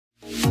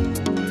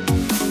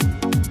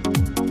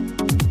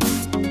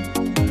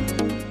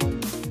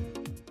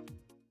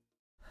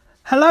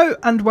Hello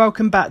and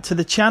welcome back to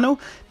the channel.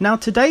 Now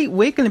today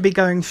we're going to be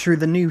going through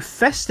the new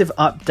Festive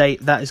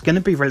update that is going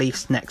to be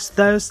released next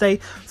Thursday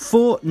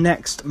for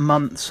next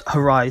month's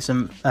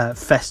Horizon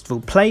Festival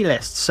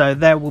playlist. So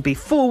there will be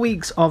 4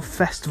 weeks of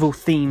festival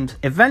themed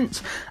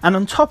events, and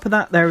on top of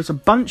that there is a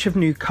bunch of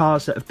new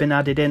cars that have been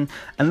added in,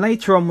 and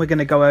later on we're going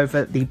to go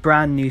over the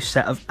brand new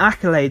set of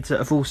Accolades that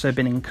have also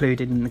been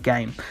included in the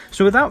game.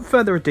 So without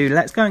further ado,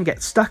 let's go and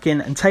get stuck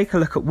in and take a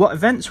look at what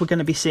events we're going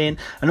to be seeing,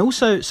 and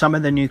also some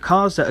of the new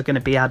cars that are going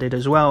to be added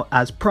as well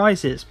as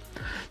prizes.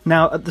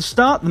 Now at the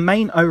start, the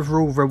main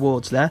overall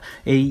rewards there,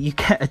 you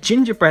get a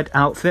gingerbread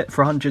outfit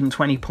for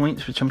 120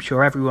 points, which I'm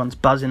sure everyone's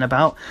buzzing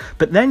about,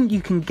 but then you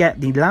can get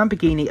the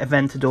Lamborghini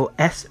Aventador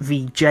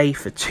SVJ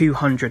for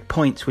 200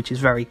 points, which is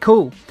very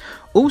cool.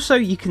 Also,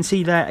 you can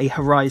see there a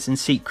Horizon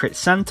Secret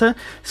Santa,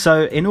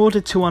 so in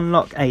order to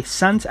unlock a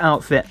Santa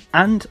outfit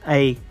and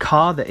a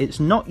car that is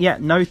not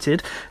yet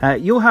noted,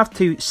 you'll have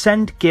to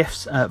send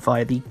gifts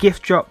via the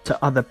gift drop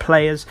to other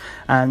players,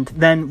 and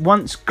then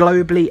once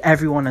globally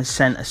everyone has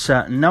sent a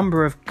certain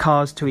number of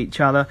cars to each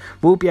other,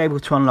 we'll be able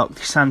to unlock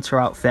the Santa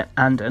outfit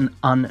and an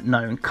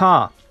unknown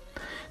car.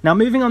 Now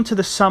moving on to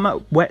the Summer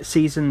Wet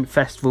Season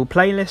Festival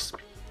playlist,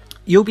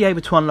 you'll be able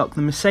to unlock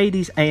the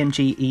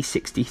Mercedes-AMG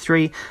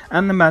E63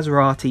 and the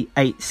Maserati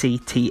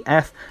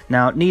 8CTF.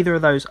 Now, neither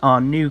of those are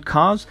new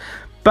cars,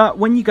 but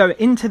when you go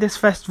into this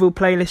festival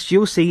playlist,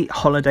 you'll see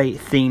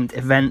holiday-themed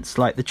events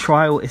like the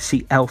trial is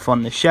the Elf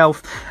on the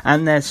Shelf,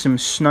 and there's some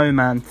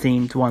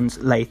snowman-themed ones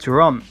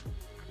later on.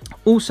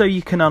 Also,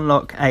 you can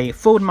unlock a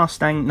Ford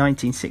Mustang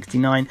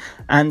 1969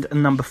 and a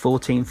number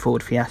 14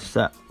 Ford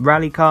Fiesta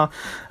rally car,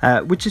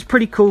 which is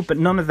pretty cool, but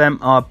none of them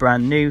are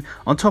brand new.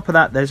 On top of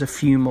that, there's a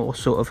few more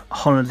sort of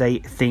holiday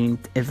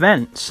themed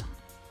events.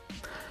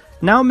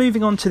 Now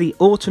moving on to the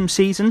autumn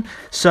season,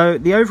 so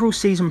the overall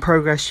season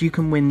progress, you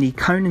can win the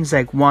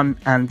Koenigsegg 1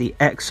 and the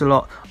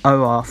Exolot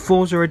OR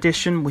Forza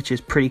edition, which is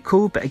pretty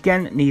cool, but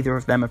again, neither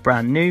of them are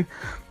brand new.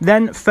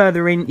 Then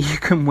further in, you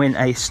can win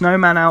a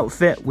snowman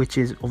outfit, which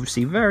is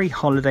obviously very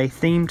holiday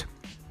themed.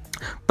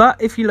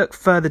 But if you look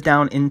further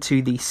down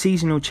into the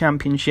seasonal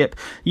championship,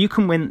 you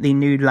can win the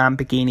new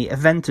Lamborghini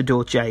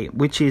Aventador J,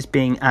 which is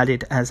being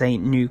added as a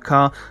new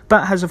car,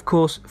 but has of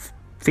course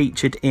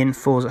featured in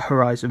Forza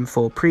Horizon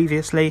 4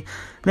 previously.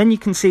 Then you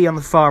can see on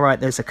the far right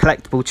there's a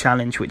collectible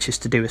challenge which is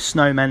to do with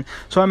snowmen,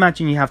 so I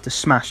imagine you have to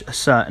smash a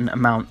certain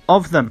amount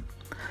of them.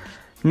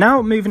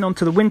 Now moving on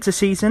to the winter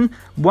season,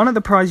 one of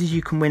the prizes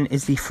you can win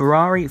is the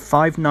Ferrari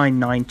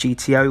 599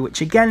 GTO,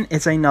 which again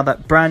is another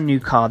brand new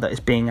car that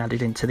is being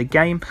added into the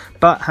game,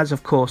 but has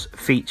of course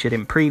featured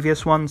in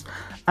previous ones,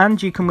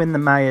 and you can win the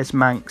Meyers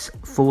Manx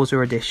Forza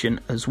edition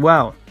as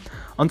well.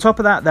 On top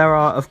of that, there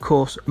are of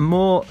course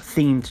more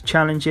themed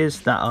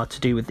challenges that are to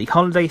do with the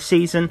holiday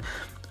season,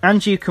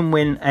 and you can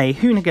win a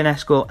Hoonigan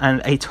Escort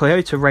and a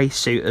Toyota race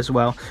suit as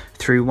well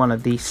through one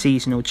of the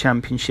seasonal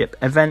championship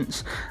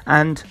events,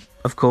 and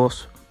of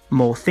course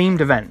more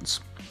themed events.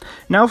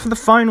 Now for the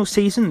final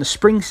season, the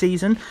spring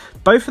season,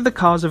 both of the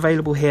cars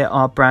available here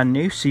are brand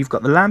new. So you've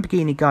got the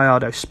Lamborghini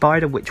Gallardo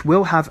Spider, which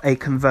will have a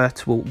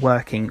convertible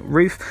working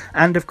roof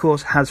and of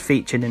course has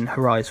featured in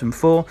Horizon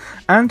 4,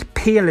 and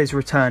Peel is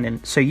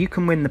returning, so you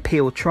can win the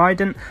Peel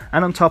Trident,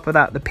 and on top of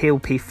that the Peel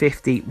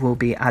P50 will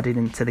be added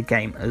into the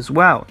game as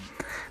well.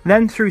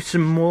 Then through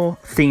some more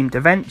themed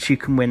events you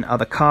can win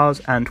other cars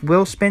and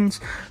wheel spins,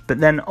 but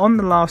then on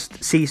the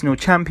last seasonal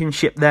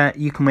championship there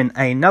you can win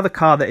another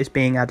car that is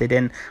being added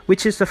in,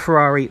 which is the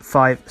Ferrari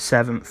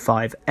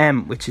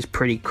 575M, which is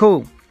pretty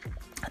cool.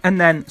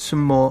 And then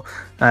some more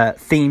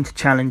themed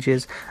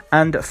challenges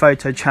and a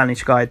photo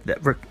challenge guide that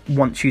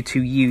wants you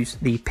to use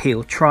the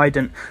Peel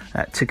Trident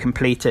to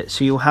complete it,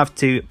 so you'll have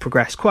to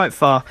progress quite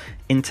far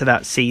into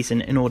that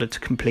season in order to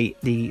complete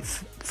the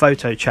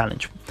photo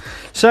challenge.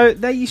 So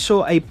there you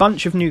saw a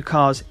bunch of new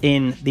cars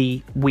in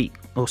the week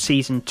or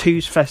season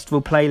 2's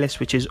festival playlist,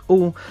 which is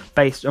all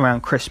based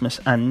around Christmas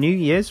and New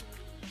Year's.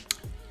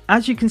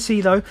 As you can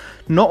see though,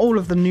 not all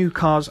of the new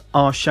cars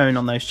are shown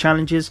on those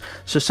challenges,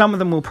 so some of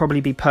them will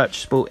probably be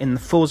purchasable in the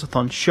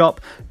Forzathon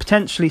shop,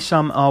 potentially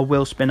some are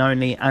wheel spin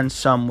only, and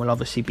some will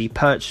obviously be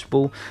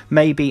purchasable,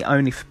 maybe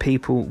only for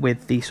people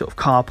with the sort of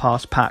car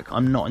pass pack.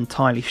 I'm not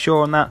entirely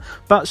sure on that,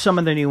 but some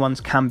of the new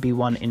ones can be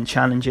won in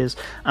challenges,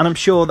 and I'm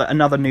sure that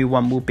another new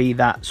one will be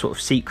that sort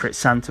of Secret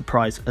Santa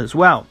prize as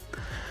well.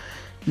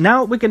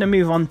 Now we're going to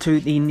move on to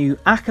the new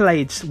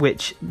Accolades,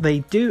 which they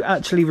do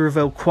actually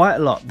reveal quite a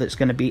lot that's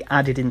going to be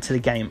added into the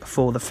game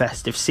for the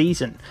festive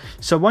season.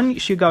 So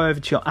once you go over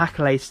to your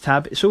Accolades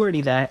tab, it's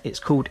already there, it's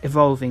called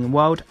Evolving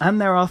World,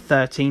 and there are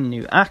 13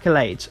 new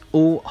Accolades,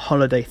 all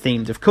holiday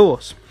themed of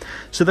course.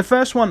 So the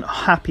first one,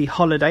 Happy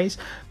Holidays,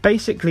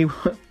 basically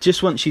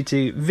just wants you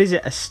to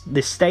visit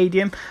this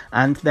stadium,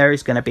 and there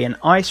is going to be an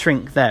ice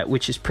rink there,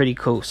 which is pretty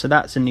cool, so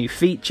that's a new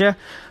feature.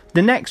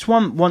 The next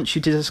one wants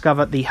you to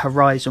discover the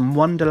Horizon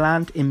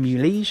Wonderland in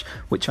Mulege,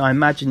 which I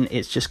imagine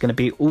it's just going to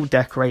be all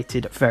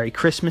decorated very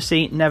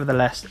Christmassy,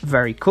 nevertheless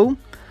very cool.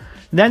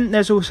 Then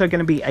there's also going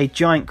to be a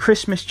giant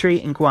Christmas tree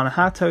in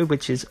Guanajuato,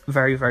 which is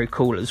very, very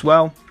cool as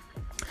well.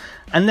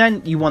 And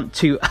then you want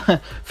to,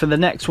 for the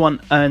next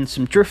one, earn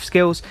some drift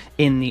skills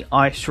in the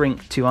ice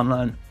rink to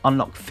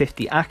unlock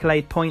 50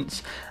 accolade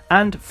points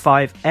and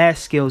 5 air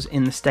skills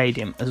in the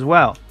stadium as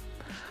well.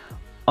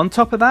 On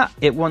top of that,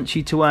 it wants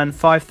you to earn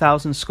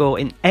 5,000 score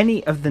in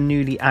any of the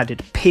newly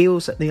added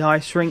peels at the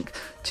ice rink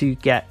to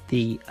get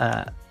the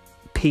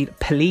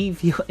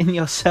Believe in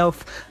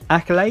Yourself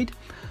accolade.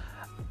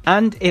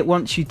 And it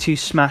wants you to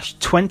smash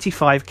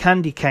 25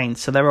 candy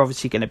canes, so they're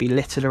obviously going to be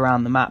littered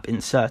around the map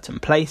in certain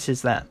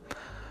places there.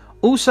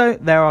 Also,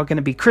 there are going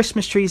to be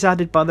Christmas trees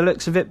added by the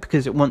looks of it,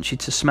 because it wants you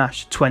to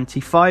smash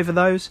 25 of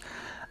those.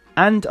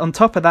 And on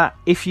top of that,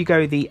 if you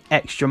go the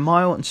extra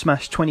mile and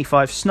smash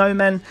 25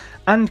 snowmen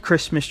and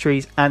Christmas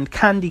trees and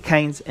candy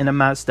canes in a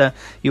Mazda,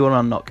 you will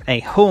unlock a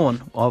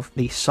horn of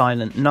the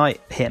Silent Night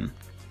hymn.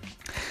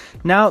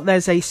 Now,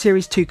 there's a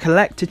Series 2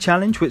 Collector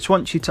Challenge, which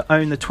wants you to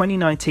own the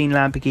 2019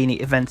 Lamborghini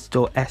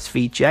Aventador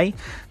SVJ,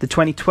 the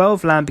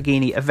 2012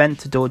 Lamborghini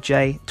Aventador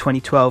J,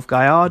 2012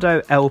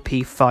 Gallardo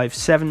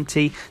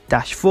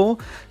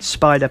LP570-4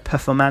 Spider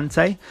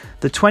Performante,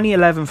 the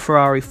 2011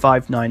 Ferrari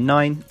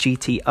 599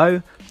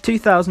 GTO,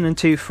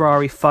 2002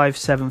 Ferrari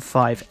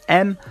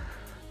 575M,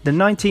 the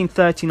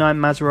 1939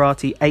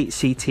 Maserati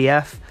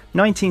 8CTF,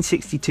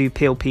 1962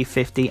 Peel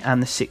P50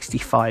 and the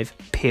 65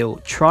 Peel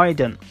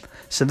Trident.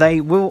 So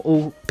they will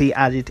all be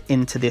added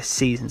into this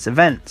season's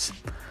events.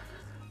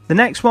 The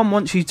next one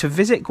wants you to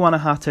visit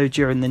Guanajuato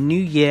during the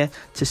new year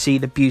to see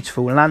the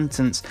beautiful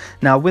lanterns.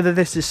 Now, whether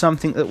this is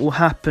something that will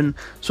happen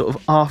sort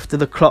of after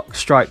the clock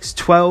strikes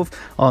 12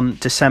 on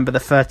December the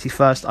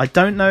 31st, I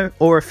don't know,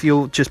 or if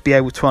you'll just be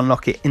able to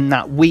unlock it in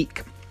that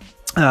week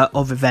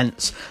of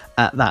events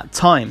at that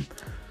time.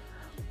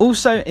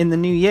 Also, in the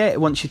new year,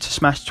 it wants you to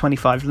smash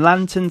 25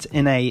 lanterns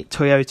in a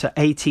Toyota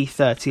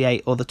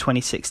AT38 or the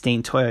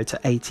 2016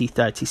 Toyota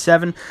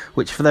AT37,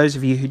 which for those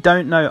of you who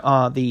don't know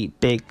are the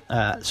big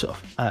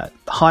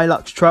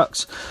Hilux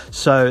trucks.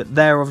 So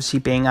they're obviously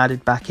being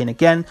added back in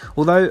again,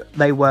 although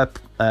they were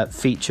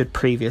featured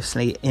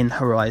previously in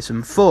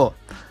Horizon 4.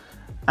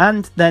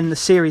 And then the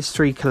Series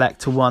 3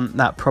 Collector one,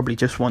 that probably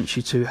just wants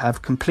you to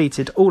have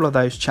completed all of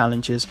those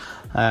challenges,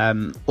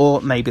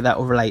 or maybe that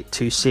will relate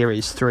to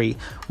Series 3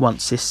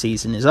 once this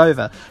season is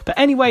over. But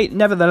anyway,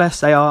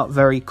 nevertheless, they are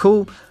very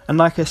cool. And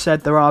like I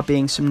said, there are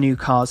being some new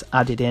cars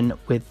added in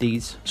with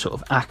these sort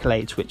of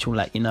accolades, which will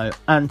let you know,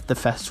 and the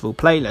festival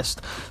playlist.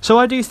 So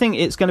I do think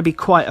it's going to be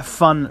quite a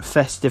fun,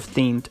 festive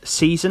themed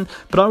season,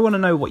 but I want to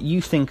know what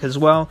you think as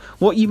well.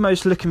 What are you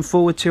most looking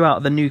forward to out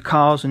of the new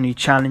cars and new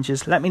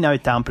challenges? Let me know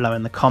down below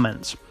in the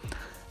comments.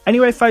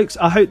 Anyway, folks,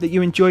 I hope that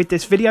you enjoyed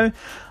this video.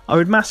 I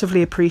would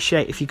massively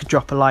appreciate if you could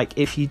drop a like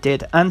if you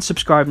did, and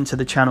subscribing to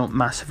the channel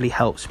massively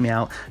helps me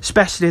out,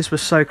 especially as we're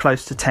so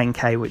close to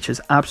 10k, which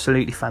is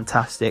absolutely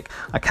fantastic.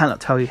 I cannot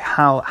tell you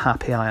how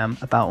happy I am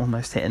about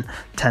almost hitting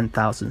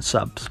 10,000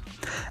 subs.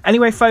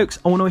 Anyway, folks,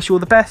 I want to wish you all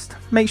the best.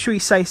 Make sure you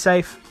stay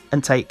safe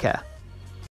and take care.